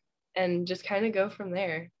moment and just kind of go from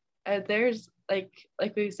there. There's like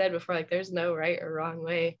we said before, like there's no right or wrong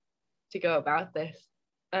way to go about this.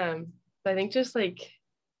 But I think just like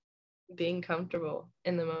being comfortable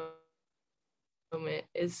in the moment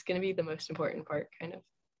is going to be the most important part, kind of.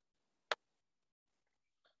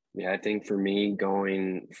 Yeah, I think for me,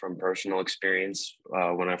 going from personal experience,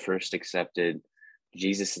 when I first accepted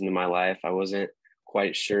Jesus into my life, I wasn't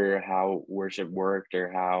quite sure how worship worked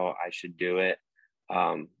or how I should do it.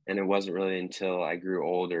 And it wasn't really until I grew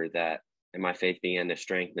older and my faith began to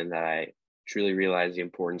strengthen that I truly realized the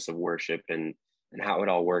importance of worship and how it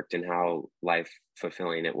all worked and how life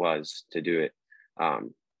fulfilling it was to do it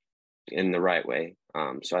in the right way.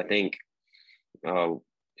 So I think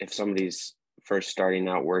if somebody's first starting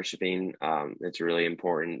out worshiping, it's really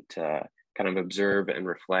important to kind of observe and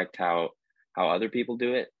reflect how other people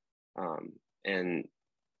do it. And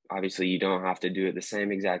obviously you don't have to do it the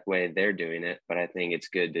same exact way they're doing it, but I think it's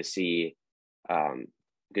good to see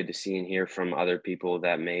and hear from other people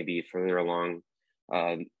that may be further along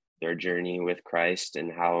their journey with Christ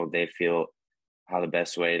and how they feel how the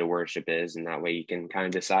best way to worship is. And that way you can kind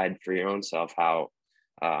of decide for your own self how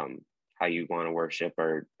you want to worship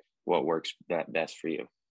or what works best for you.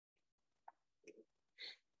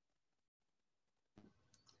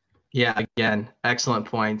 Yeah, again, excellent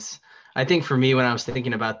points. I think for me, when I was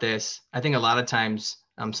thinking about this, I think a lot of times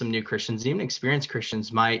some new Christians, even experienced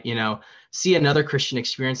Christians might, see another Christian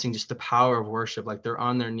experiencing just the power of worship. Like they're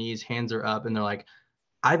on their knees, hands are up, and they're like,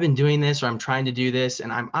 I've been doing this, or I'm trying to do this,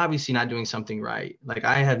 and I'm obviously not doing something right. Like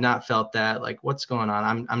I have not felt that, like what's going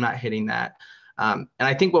on? I'm not hitting that. And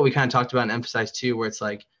I think what we kind of talked about and emphasized too, where it's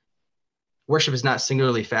like, worship is not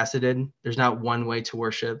singularly faceted. There's not one way to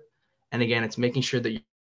worship. And again, it's making sure that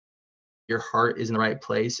your heart is in the right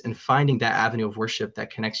place and finding that avenue of worship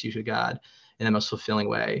that connects you to God in the most fulfilling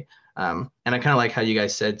way. And I kind of like how you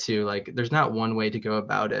guys said too, like there's not one way to go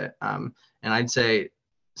about it. And I'd say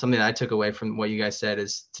something that I took away from what you guys said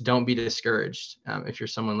is to don't be discouraged. If you're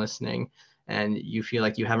someone listening and you feel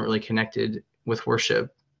like you haven't really connected with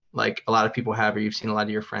worship, like a lot of people have, or you've seen a lot of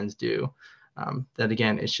your friends do, that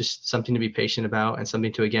again, it's just something to be patient about and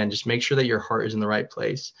something to, again, just make sure that your heart is in the right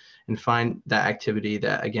place and find that activity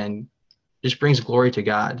that, again, just brings glory to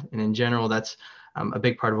God. And in general, that's a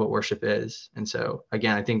big part of what worship is. And so,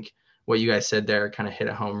 again, I think what you guys said there kind of hit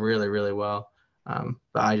it home really, really well. But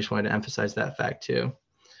I just wanted to emphasize that fact too.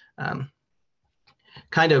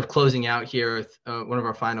 Kind of closing out here with one of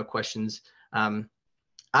our final questions.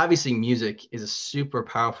 Obviously, music is a super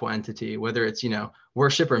powerful entity, whether it's,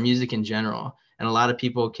 worship or music in general. And a lot of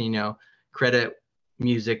people can, credit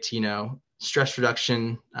music to, stress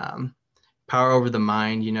reduction, power over the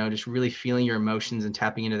mind, just really feeling your emotions and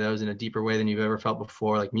tapping into those in a deeper way than you've ever felt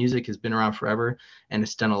before. Like, music has been around forever and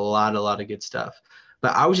it's done a lot of good stuff.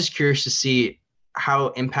 But I was just curious to see how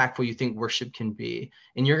impactful you think worship can be.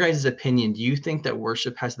 In your guys' opinion, do you think that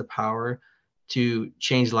worship has the power to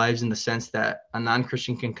change lives in the sense that a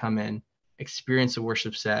non-Christian can come in, experience a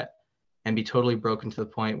worship set, and be totally broken to the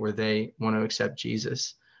point where they want to accept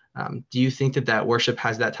Jesus? Do you think that worship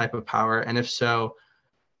has that type of power? And if so,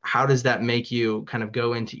 how does that make you kind of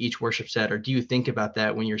go into each worship set? Or do you think about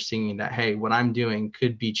that when you're singing that, hey, what I'm doing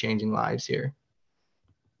could be changing lives here?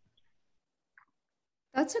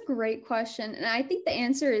 That's a great question. And I think the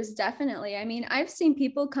answer is definitely. I mean, I've seen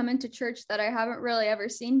people come into church that I haven't really ever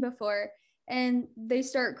seen before, and they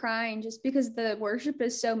start crying just because the worship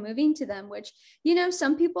is so moving to them, which,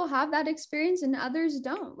 some people have that experience and others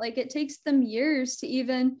don't. Like, it takes them years to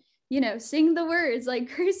even, sing the words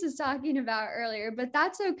like Chris was talking about earlier, but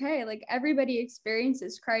that's okay. Like, everybody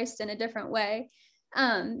experiences Christ in a different way.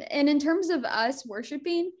 And in terms of us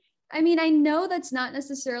worshiping, I mean, I know that's not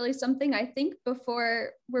necessarily something I think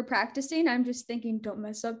before we're practicing. I'm just thinking, don't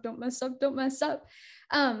mess up, don't mess up, don't mess up.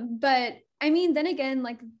 But I mean, then again,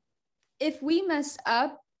 like, if we mess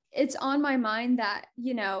up, it's on my mind that,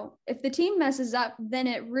 if the team messes up, then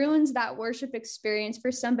it ruins that worship experience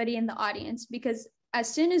for somebody in the audience, because as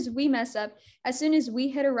soon as we mess up, as soon as we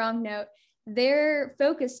hit a wrong note, their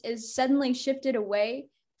focus is suddenly shifted away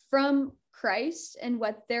from Christ and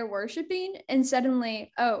what they're worshiping, and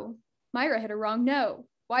suddenly, oh, Myra hit a wrong note.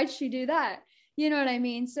 Why'd she do that? You know what I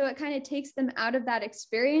mean? So it kind of takes them out of that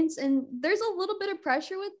experience, and there's a little bit of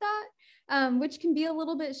pressure with that, which can be a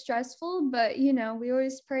little bit stressful, but we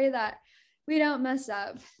always pray that we don't mess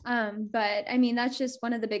up. But I mean, that's just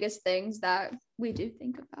one of the biggest things that we do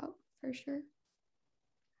think about, for sure.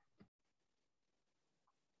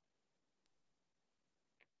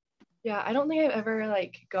 Yeah, I don't think I've ever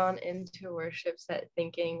gone into a worship set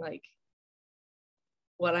thinking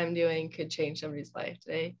what I'm doing could change somebody's life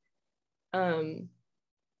today.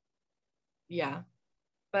 Yeah,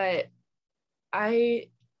 but I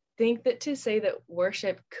think that to say that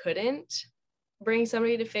worship couldn't bring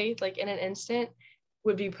somebody to faith in an instant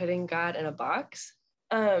would be putting God in a box.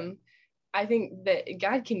 I think that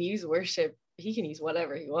God can use worship. He can use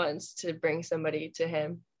whatever he wants to bring somebody to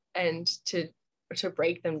him and to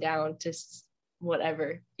break them down to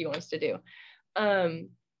whatever he wants to do. And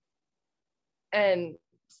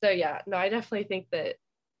so, yeah, no, I definitely think that,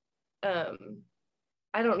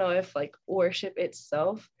 I don't know if worship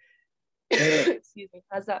itself, excuse me,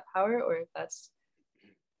 has that power, or if that's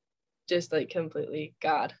just completely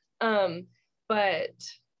God. But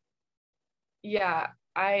yeah,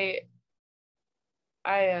 I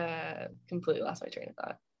completely lost my train of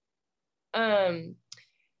thought.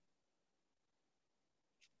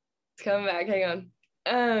 It's coming back, hang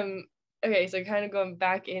on. Okay, so kind of going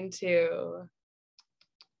back into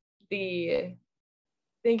the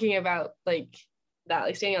thinking about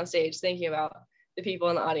that, standing on stage, thinking about the people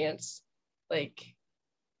in the audience, I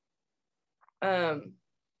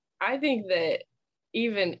think that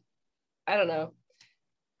even, I don't know,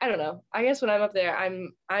 I guess when I'm up there,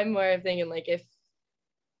 I'm more of thinking if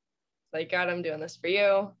God, I'm doing this for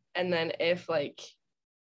you, and then if I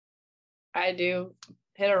do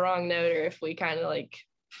hit a wrong note, or if we kind of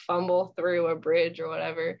fumble through a bridge or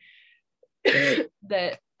whatever,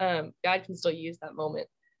 that God can still use that moment.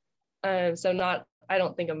 So I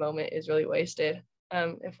don't think a moment is really wasted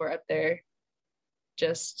if we're up there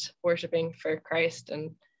just worshiping for Christ,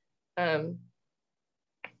 and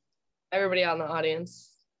everybody out in the audience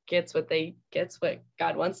gets what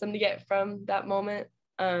God wants them to get from that moment.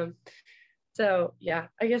 So yeah,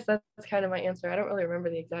 I guess that's kind of my answer. I don't really remember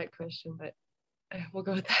the exact question, but we'll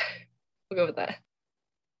go with that.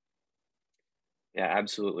 Yeah,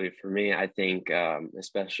 absolutely. For me, I think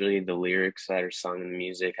especially the lyrics that are sung in the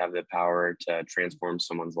music have the power to transform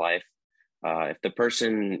someone's life. If the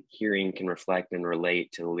person hearing can reflect and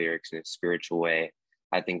relate to the lyrics in a spiritual way,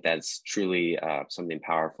 I think that's truly something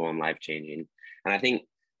powerful and life-changing. And I think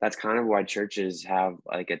that's kind of why churches have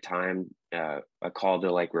a time, a call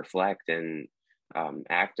to reflect and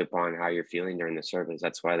act upon how you're feeling during the service.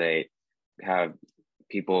 That's why they have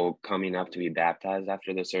people coming up to be baptized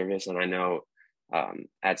after the service. And I know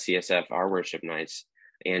at CSF, our worship nights,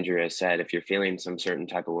 Andrea said, if you're feeling some certain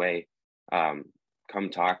type of way, come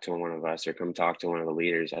talk to one of us or come talk to one of the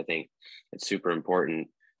leaders. I think it's super important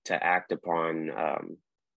to act upon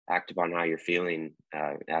how you're feeling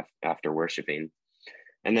after worshiping.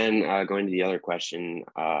 And then going to the other question,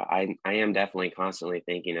 I am definitely constantly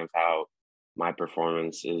thinking of how my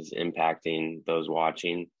performance is impacting those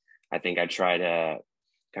watching. I think I try to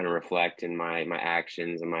kind of reflect in my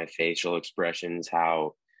actions and my facial expressions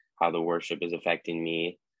how the worship is affecting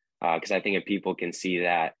me. Because I think if people can see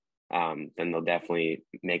that, then they'll definitely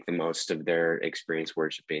make the most of their experience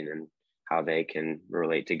worshiping and how they can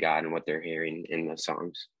relate to God and what they're hearing in the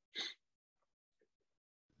songs.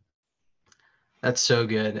 That's so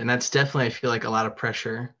good. And that's definitely, I feel like, a lot of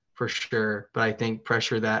pressure for sure. But I think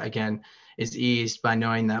pressure that, again, is eased by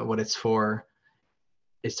knowing that what it's for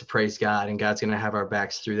is to praise God, and God's going to have our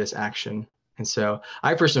backs through this action. And so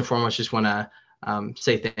I first and foremost just want to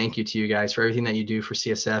say thank you to you guys for everything that you do for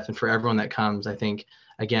CSF and for everyone that comes. I think,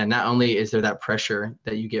 again, not only is there that pressure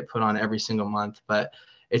that you get put on every single month, but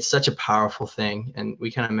it's such a powerful thing. And we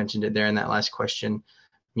kind of mentioned it there in that last question,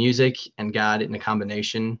 music and God in a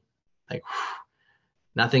combination, like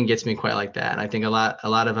nothing gets me quite like that. And I think a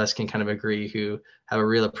lot of us can kind of agree who have a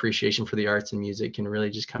real appreciation for the arts and music can really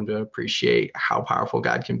just come to appreciate how powerful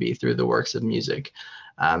God can be through the works of music.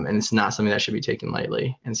 And it's not something that should be taken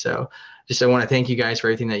lightly. And so I want to thank you guys for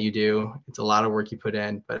everything that you do. It's a lot of work you put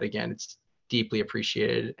in, but again, it's deeply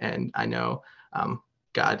appreciated. And I know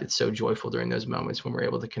God is so joyful during those moments when we're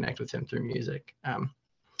able to connect with him through music.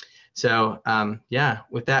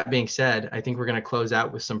 With that being said, I think we're going to close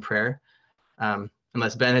out with some prayer.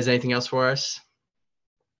 Unless Ben has anything else for us.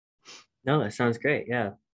 No, that sounds great.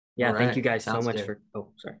 Yeah. Right. Thank you guys Sounds so much good.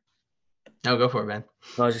 sorry. No, go for it, Ben.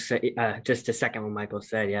 Well, I was just say, just to second what Michael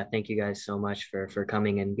said. Yeah. Thank you guys so much for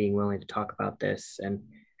coming and being willing to talk about this. And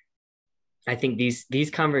I think these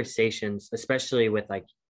conversations, especially with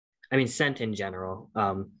Sent in general,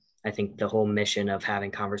 I think the whole mission of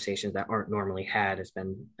having conversations that aren't normally had has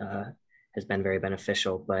been very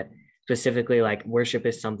beneficial. But specifically, like, worship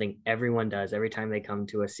is something everyone does every time they come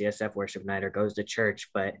to a CSF worship night or goes to church,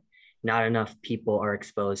 but not enough people are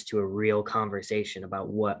exposed to a real conversation about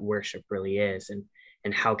what worship really is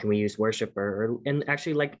and how can we use worship and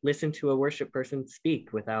actually listen to a worship person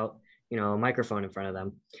speak without a microphone in front of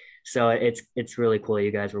them. So it's really cool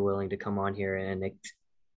you guys were willing to come on here and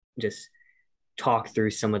just talk through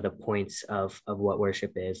some of the points of what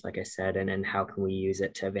worship is, like I said, and how can we use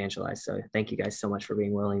it to evangelize. So thank you guys so much for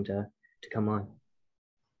being willing to come on.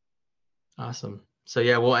 Awesome. So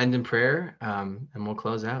yeah, we'll end in prayer and we'll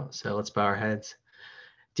close out. So let's bow our heads.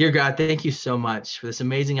 Dear God, thank you so much for this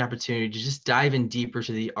amazing opportunity to just dive in deeper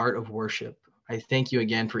to the art of worship. I thank you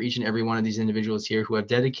again for each and every one of these individuals here who have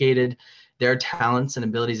dedicated their talents and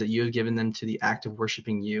abilities that you have given them to the act of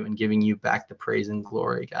worshiping you and giving you back the praise and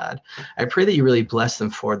glory, God. I pray that you really bless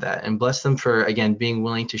them for that and bless them for, again, being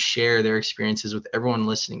willing to share their experiences with everyone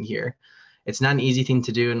listening here. It's not an easy thing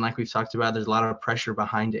to do. And like we've talked about, there's a lot of pressure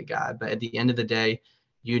behind it, God. But at the end of the day,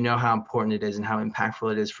 you know how important it is and how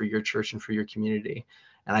impactful it is for your church and for your community.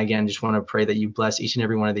 And again, just want to pray that you bless each and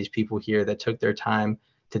every one of these people here that took their time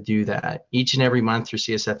to do that each and every month through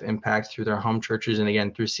CSF Impact, through their home churches, and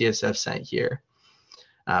again, through CSF Sent here.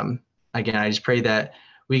 Again, I just pray that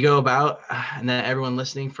we go about and that everyone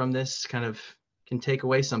listening from this kind of can take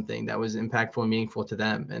away something that was impactful and meaningful to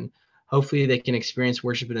them. And hopefully they can experience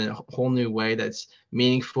worship in a whole new way that's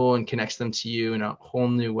meaningful and connects them to you in a whole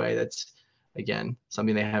new way that's, again,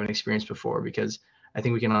 something they haven't experienced before, because I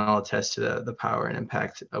think we can all attest to the power and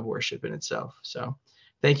impact of worship in itself. So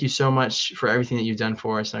thank you so much for everything that you've done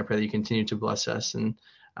for us. And I pray that you continue to bless us. And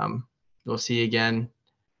we'll see you again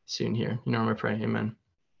soon here. You know, I'm going to pray. Amen.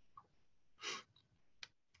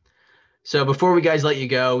 So before we guys let you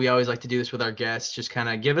go, we always like to do this with our guests. Just kind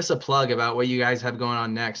of give us a plug about what you guys have going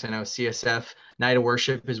on next. I know CSF Night of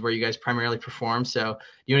Worship is where you guys primarily perform. So do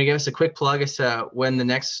you want to give us a quick plug as to when the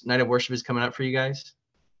next Night of Worship is coming up for you guys?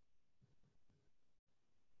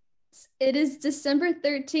 It is December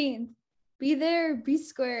 13th. Be there, be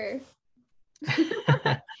square.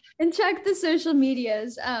 And check the social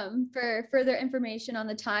medias for further information on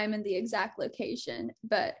the time and the exact location.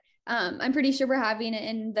 But I'm pretty sure we're having it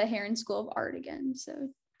in the Heron School of Art again. So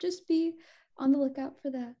just be on the lookout for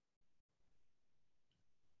that.